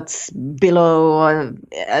everything that's below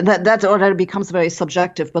that already becomes very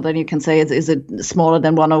subjective. But then you can say, is it smaller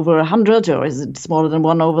than 1 over 100, or is it smaller than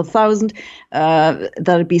 1 over 1,000?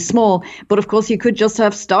 That'd be small. But of course, you could just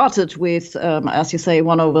have started with, as you say,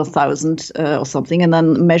 1 over 1,000 or something, and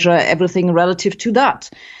then measure everything relative to that.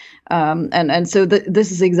 And so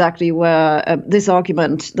this is exactly where this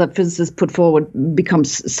argument that physicists put forward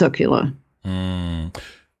becomes circular.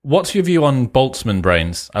 What's your view on Boltzmann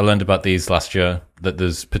brains? I learned about these last year, that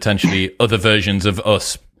there's potentially other versions of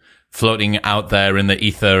us floating out there in the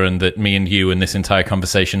ether, and that me and you and this entire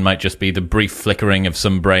conversation might just be the brief flickering of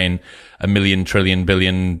some brain a million, trillion,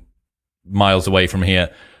 billion miles away from here,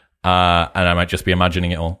 and I might just be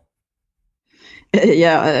imagining it all.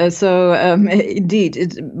 Yeah, so indeed,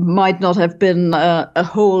 it might not have been a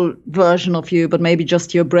whole version of you, but maybe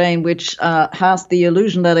just your brain, which has the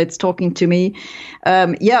illusion that it's talking to me.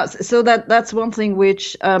 So that's one thing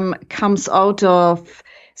which comes out of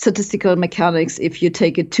statistical mechanics if you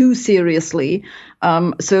take it too seriously.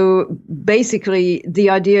 So basically, the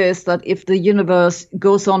idea is that if the universe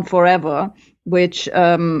goes on forever, which,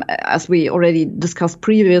 as we already discussed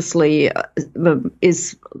previously,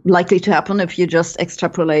 is likely to happen if you just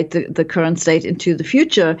extrapolate the current state into the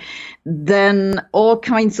future, then all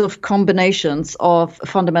kinds of combinations of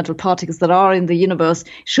fundamental particles that are in the universe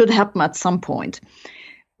should happen at some point,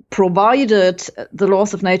 provided the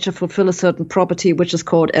laws of nature fulfill a certain property, which is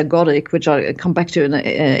called ergodic, which I'll come back to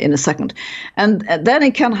in a second. And then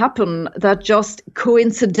it can happen that just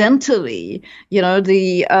coincidentally,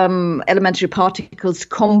 the elementary particles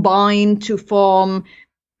combine to form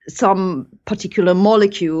some particular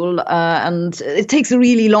molecule, and it takes a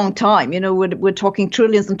really long time. We're talking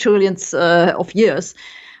trillions and trillions of years.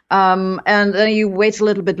 And then you wait a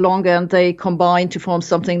little bit longer and they combine to form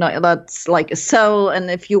something that's like a cell.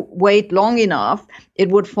 And if you wait long enough, it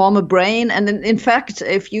would form a brain. And in fact,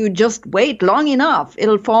 if you just wait long enough,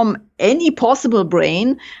 it'll form any possible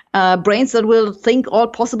brains that will think all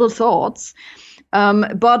possible thoughts.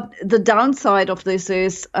 But the downside of this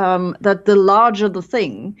is that the larger the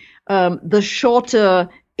thing, the shorter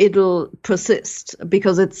it'll persist,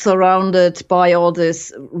 because it's surrounded by all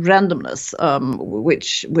this randomness,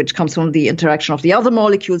 which comes from the interaction of the other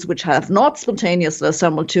molecules, which have not spontaneously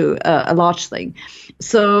assembled to a large thing.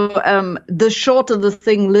 So the shorter the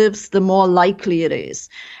thing lives, the more likely it is.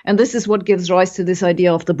 And this is what gives rise to this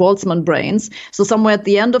idea of the Boltzmann brains. So somewhere at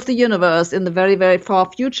the end of the universe, in the very, very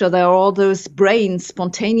far future, there are all those brains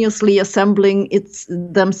spontaneously assembling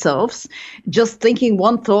themselves, just thinking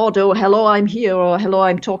one thought, oh, hello, I'm here, or hello,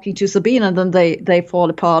 I'm talking to Sabine, and then they fall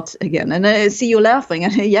apart again. And I see you laughing,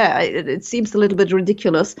 and yeah, it seems a little bit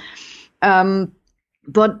ridiculous.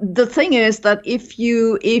 But the thing is that if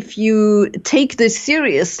you take this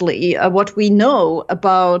seriously, what we know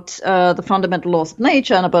about the fundamental laws of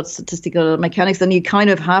nature and about statistical mechanics, then you kind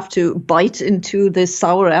of have to bite into this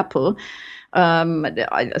sour apple.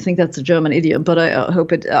 I think that's a German idiom, but I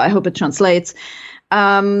hope it translates.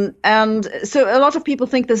 And so a lot of people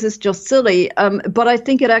think this is just silly, but I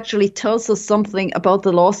think it actually tells us something about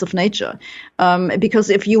the laws of nature. Because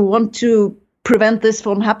if you want to prevent this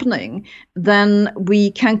from happening, then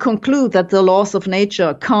we can conclude that the laws of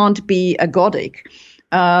nature can't be ergodic.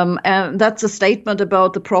 And that's a statement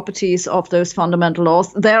about the properties of those fundamental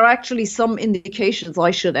laws. There are actually some indications,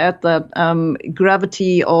 I should add, that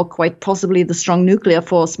gravity or quite possibly the strong nuclear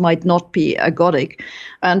force might not be ergodic.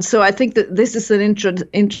 And so I think that this is an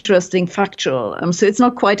interesting factual. So it's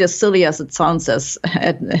not quite as silly as it sounds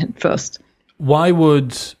at first. Why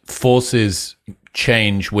would forces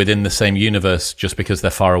change within the same universe just because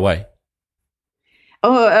they're far away?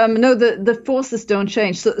 No, the forces don't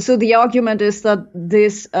change. So the argument is that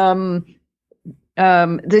this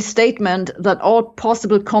this statement that all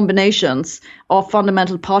possible combinations of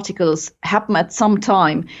fundamental particles happen at some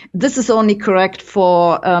time, this is only correct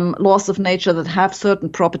for laws of nature that have certain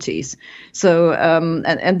properties. So,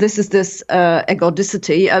 and this is this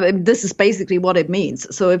ergodicity. This is basically what it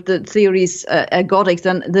means. So if the theory is ergodic,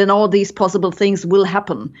 then all these possible things will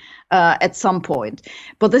happen at some point.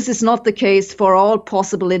 But this is not the case for all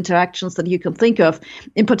possible interactions that you can think of.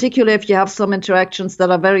 In particular, if you have some interactions that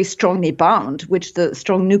are very strongly bound, which the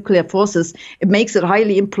strong nuclear forces, it makes it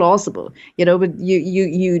highly implausible. But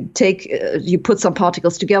you put some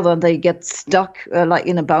particles together and they get stuck like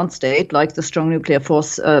in a bound state, like the strong nuclear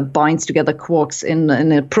force binds together quarks in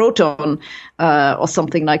a proton or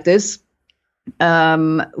something like this.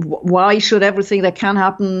 Why should everything that can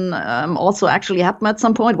happen also actually happen at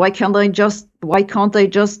some point? Why can't they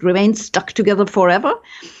just remain stuck together forever?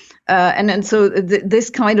 And so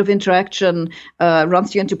this kind of interaction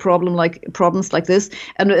runs you into problems like this.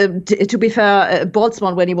 And to be fair,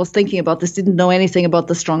 Boltzmann, when he was thinking about this, didn't know anything about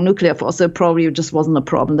the strong nuclear force, so probably it just wasn't a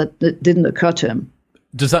problem that didn't occur to him.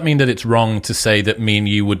 Does that mean that it's wrong to say that me and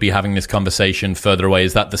you would be having this conversation further away?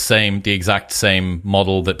 Is that the exact same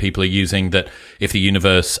model that people are using, that if the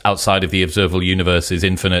universe outside of the observable universe is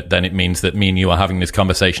infinite, then it means that me and you are having this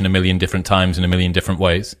conversation a million different times in a million different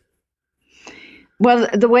ways? Well,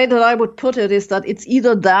 the way that I would put it is that it's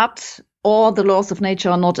either that or the laws of nature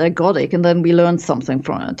are not ergodic, and then we learn something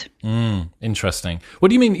from it. Interesting. What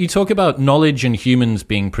do you mean? You talk about knowledge and humans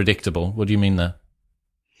being predictable. What do you mean there?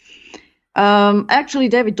 Actually,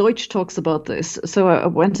 David Deutsch talks about this. So I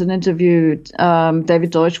went and interviewed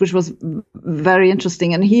David Deutsch, which was very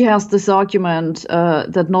interesting. And he has this argument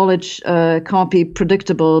that knowledge can't be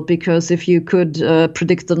predictable, because if you could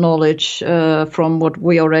predict the knowledge from what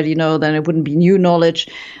we already know, then it wouldn't be new knowledge,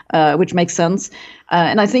 which makes sense.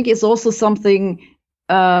 And I think it's also something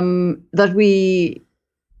that we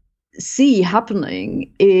see happening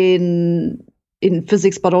in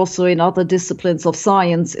physics, but also in other disciplines of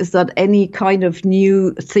science, is that any kind of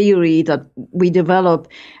new theory that we develop,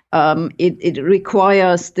 it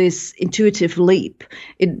requires this intuitive leap.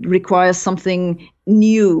 It requires something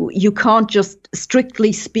new. You can't just,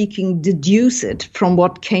 strictly speaking, deduce it from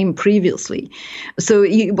what came previously. So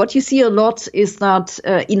what you see a lot is that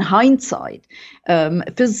in hindsight,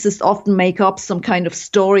 physicists often make up some kind of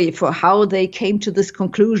story for how they came to this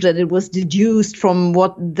conclusion. It was deduced from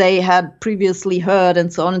what they had previously heard,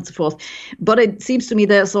 and so on and so forth. But it seems to me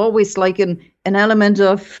there's always like an element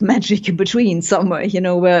of magic in between somewhere,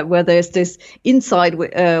 where there's this insight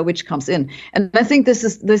which comes in. And I think this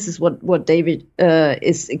is what David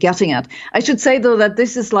is getting at. I should say though that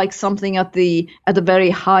this is like something at a very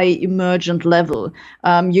high emergent level.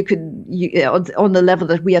 On the level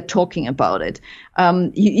that we are talking about it.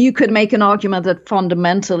 You could make an argument that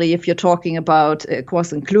fundamentally, if you're talking about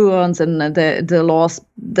quarks and gluons and the laws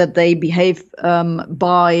that they behave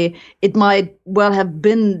by, it might well have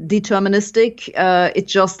been deterministic.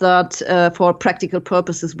 It's just that for practical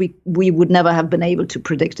purposes, we would never have been able to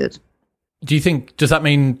predict it. Does that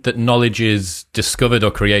mean that knowledge is discovered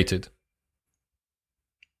or created?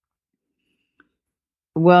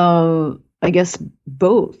 Well, I guess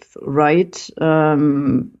both, right?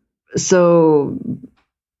 So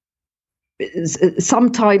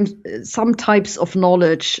sometimes some types of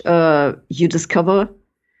knowledge you discover,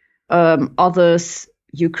 others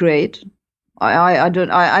you create. I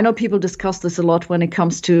know people discuss this a lot when it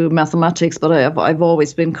comes to mathematics, but I've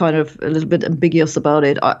always been kind of a little bit ambiguous about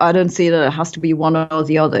it. I don't see that it has to be one or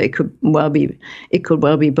the other. It could well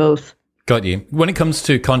be both. Got you. When it comes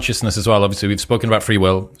to consciousness as well, obviously we've spoken about free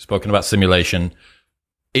will, spoken about simulation.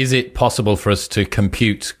 Is it possible for us to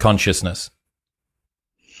compute consciousness?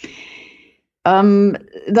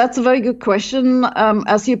 That's a very good question.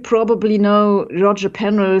 As you probably know, Roger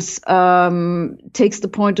Penrose takes the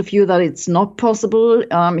point of view that it's not possible.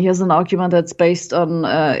 He has an argument that's based on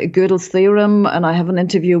Gödel's theorem, and I have an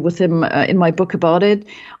interview with him in my book about it.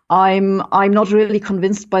 I'm not really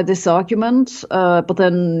convinced by this argument, but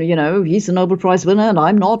then, he's a Nobel Prize winner and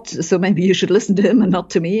I'm not, so maybe you should listen to him and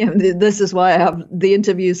not to me. This is why I have the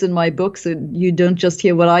interviews in my book, so you don't just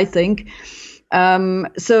hear what I think.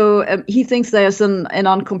 So he thinks there's an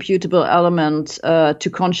uncomputable element to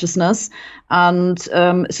consciousness. And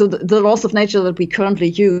so the laws of nature that we currently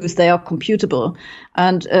use, they are computable.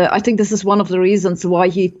 And I think this is one of the reasons why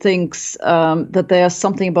he thinks that there's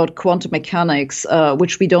something about quantum mechanics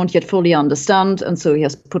which we don't yet fully understand. And so he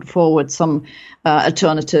has put forward some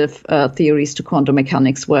alternative theories to quantum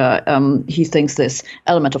mechanics where he thinks this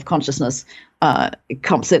element of consciousness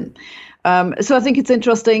comes in. So I think it's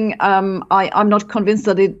interesting. I'm not convinced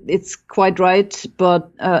that it's quite right,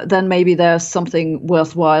 but then maybe there's something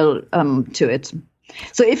worthwhile to it.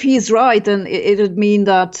 So if he's right, then it would mean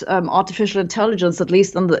that artificial intelligence, at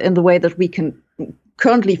least in the way that we can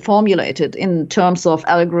currently formulate it in terms of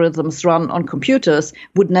algorithms run on computers,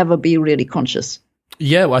 would never be really conscious.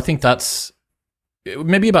 Yeah, well, I think that's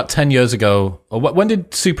maybe about 10 years ago. Or when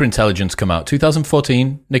did Superintelligence come out?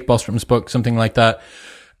 2014, Nick Bostrom's book, something like that.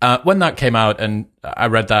 When that came out and I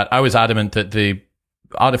read that, I was adamant that the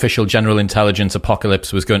artificial general intelligence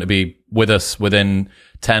apocalypse was going to be with us within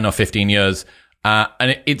 10 or 15 years.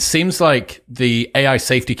 And it seems like the AI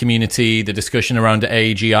safety community, the discussion around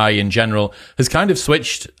AGI in general, has kind of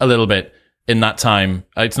switched a little bit in that time.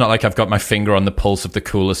 It's not like I've got my finger on the pulse of the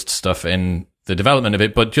coolest stuff in the development of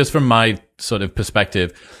it, but just from my sort of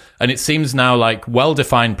perspective. And it seems now like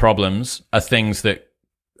well-defined problems are things that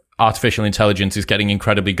artificial intelligence is getting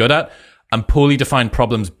incredibly good at, and poorly defined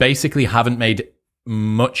problems basically haven't made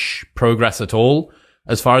much progress at all,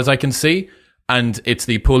 as far as I can see. And it's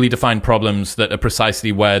the poorly defined problems that are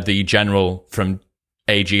precisely where the general from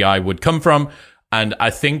AGI would come from. And I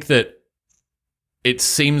think that it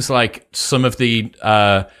seems like some of the,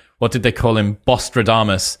 what did they call him?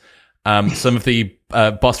 Bostradamus. Some of the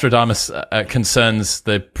Bostradamus concerns,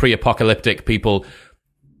 the pre-apocalyptic people,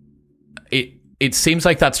 it seems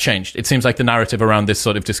like that's changed. It seems like the narrative around this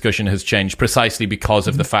sort of discussion has changed precisely because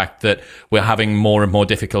of the fact that we're having more and more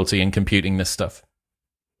difficulty in computing this stuff.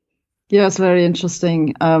 Yeah, it's very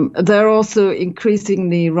interesting. They're also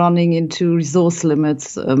increasingly running into resource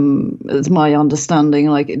limits, is my understanding.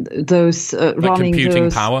 Like those running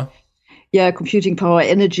computing power. Yeah, computing power,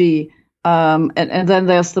 energy, and then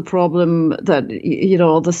there's the problem that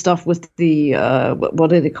the stuff with the what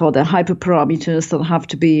do they call the hyperparameters that have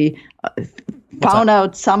to be found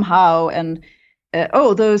out somehow, and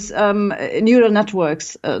those neural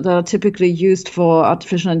networks that are typically used for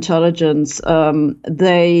artificial intelligence,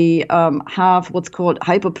 they have what's called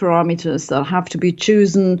hyperparameters that have to be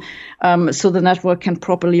chosen so the network can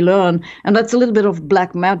properly learn. And that's a little bit of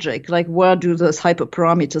black magic, like where do those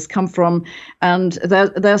hyperparameters come from? And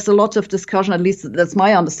there's a lot of discussion, at least that's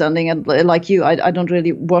my understanding. And like you, I don't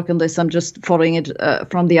really work on this. I'm just following it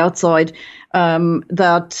from the outside.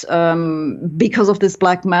 That because of this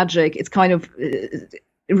black magic, it's kind of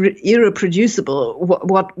irreproducible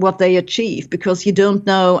what they achieve, because you don't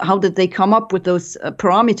know how did they come up with those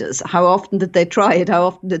parameters, how often did they try it, how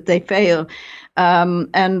often did they fail,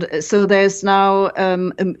 and so there's now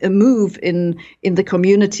a move in the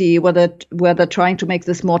community where they're trying to make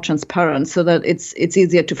this more transparent so that it's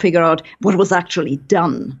easier to figure out what was actually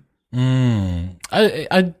done.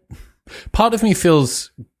 I part of me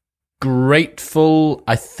feels grateful,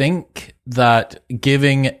 I think, that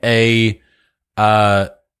giving a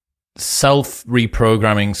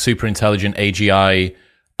self-reprogramming, super intelligent AGI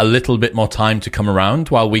a little bit more time to come around,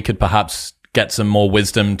 while we could perhaps get some more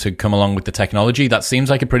wisdom to come along with the technology. That seems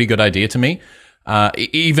like a pretty good idea to me.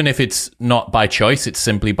 Even if it's not by choice, it's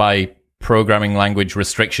simply by programming language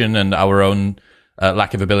restriction and our own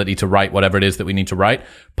lack of ability to write whatever it is that we need to write.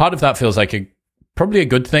 Part of that feels like probably a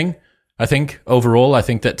good thing. I think overall, I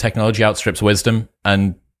think that technology outstrips wisdom,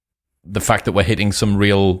 and the fact that we're hitting some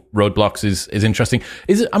real roadblocks is interesting.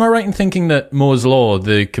 Am I right in thinking that Moore's law,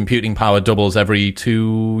 the computing power doubles every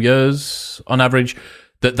 2 years on average,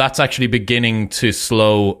 that's actually beginning to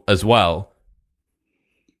slow as well?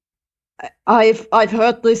 I've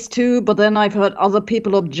heard this too, but then I've heard other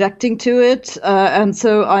people objecting to it, and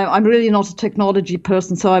so I'm really not a technology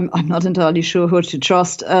person, so I'm not entirely sure who to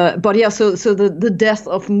trust. But yeah, so the death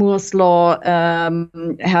of Moore's law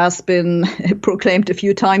has been proclaimed a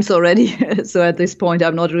few times already. So at this point,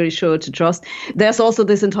 I'm not really sure who to trust. There's also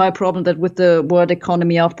this entire problem that with the world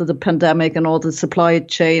economy after the pandemic and all the supply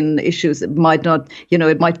chain issues, it might not,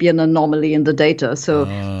 it might be an anomaly in the data. So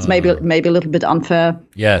it's maybe a little bit unfair.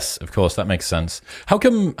 Yes, of course, that makes sense. How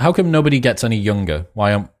come nobody gets any younger?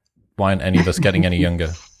 Why aren't any of us getting any younger?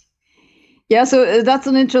 Yeah, so that's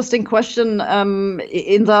an interesting question.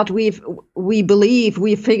 In that we believe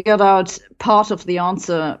we figured out part of the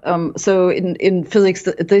answer. So in physics,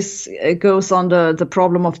 this goes under the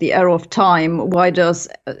problem of the error of time. Why does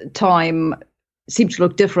time seem to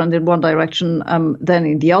look different in one direction than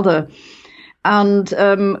in the other? And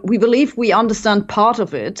we believe we understand part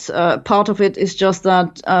of it. Part of it is just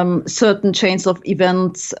that certain chains of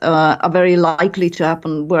events are very likely to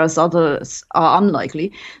happen, whereas others are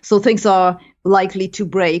unlikely. So things are likely to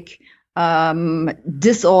break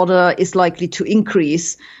disorder is likely to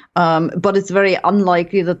increase, but it's very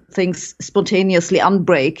unlikely that things spontaneously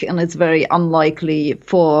unbreak, and it's very unlikely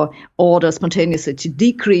for order spontaneously to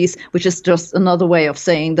decrease, which is just another way of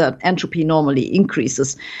saying that entropy normally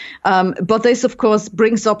increases. But this, of course,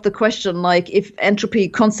 brings up the question, like, if entropy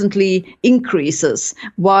constantly increases,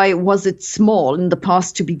 why was it small in the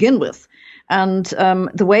past to begin with? And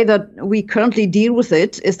the way that we currently deal with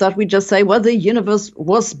it is that we just say, well, the universe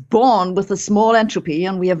was born with a small entropy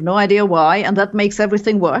and we have no idea why, and that makes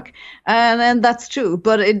everything work. And that's true,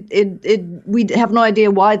 but we have no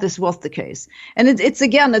idea why this was the case. And it's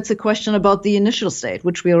a question about the initial state,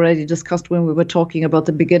 which we already discussed when we were talking about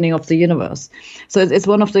the beginning of the universe. So it's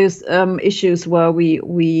one of those issues where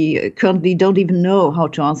we currently don't even know how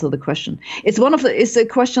to answer the question. It's a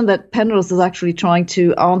question that Penrose is actually trying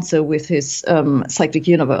to answer with his cyclic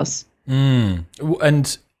universe.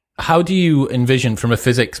 And how do you envision, from a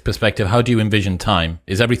physics perspective, how do you envision time?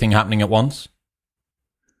 Is everything happening at once?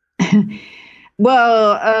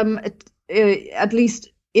 Well, at least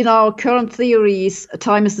in our current theories,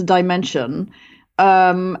 time is a dimension.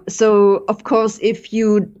 So, of course, if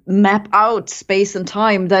you map out space and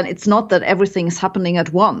time, then it's not that everything is happening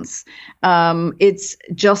at once. It's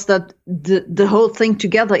just that the whole thing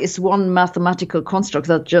together is one mathematical construct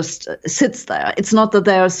that just sits there. It's not that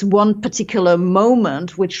there's one particular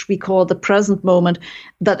moment, which we call the present moment,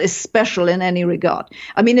 that is special in any regard.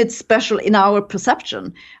 I mean, it's special in our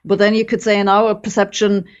perception, but then you could say in our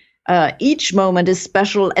perception, each moment is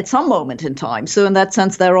special at some moment in time. So in that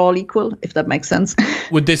sense, they're all equal, if that makes sense.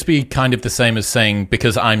 Would this be kind of the same as saying,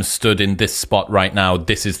 because I'm stood in this spot right now,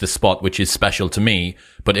 this is the spot which is special to me.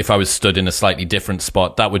 But if I was stood in a slightly different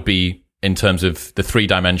spot, that would be in terms of the 3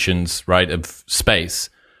 dimensions, right, of space.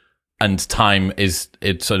 And time it's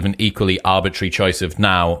sort of an equally arbitrary choice of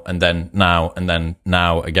now and then now and then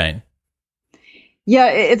now again. Yeah,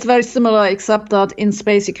 it's very similar, except that in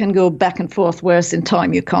space you can go back and forth, whereas in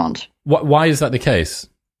time you can't. Why is that the case?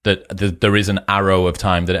 That there is an arrow of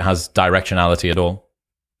time, that it has directionality at all?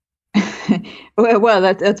 Well,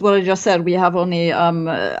 that's what I just said. We have only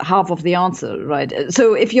half of the answer, right?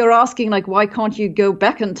 So if you're asking, like, why can't you go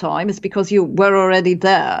back in time, it's because you were already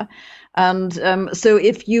there. And so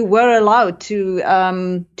if you were allowed to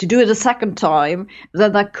do it a second time,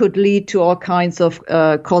 then that could lead to all kinds of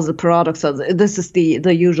causal paradoxes. This is the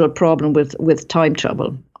usual problem with time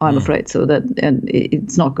travel, I'm afraid. So that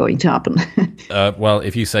it's not going to happen. Well,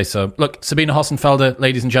 if you say so. Look, Sabine Hossenfelder,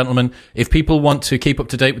 ladies and gentlemen, if people want to keep up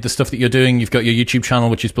to date with the stuff that you're doing, you've got your YouTube channel,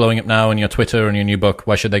 which is blowing up now, and your Twitter and your new book.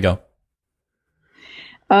 Where should they go?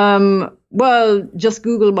 Well, just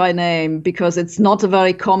Google my name, because it's not a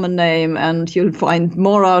very common name, and you'll find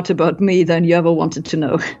more out about me than you ever wanted to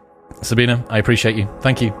know. Sabine, I appreciate you.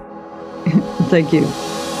 Thank you. Thank you.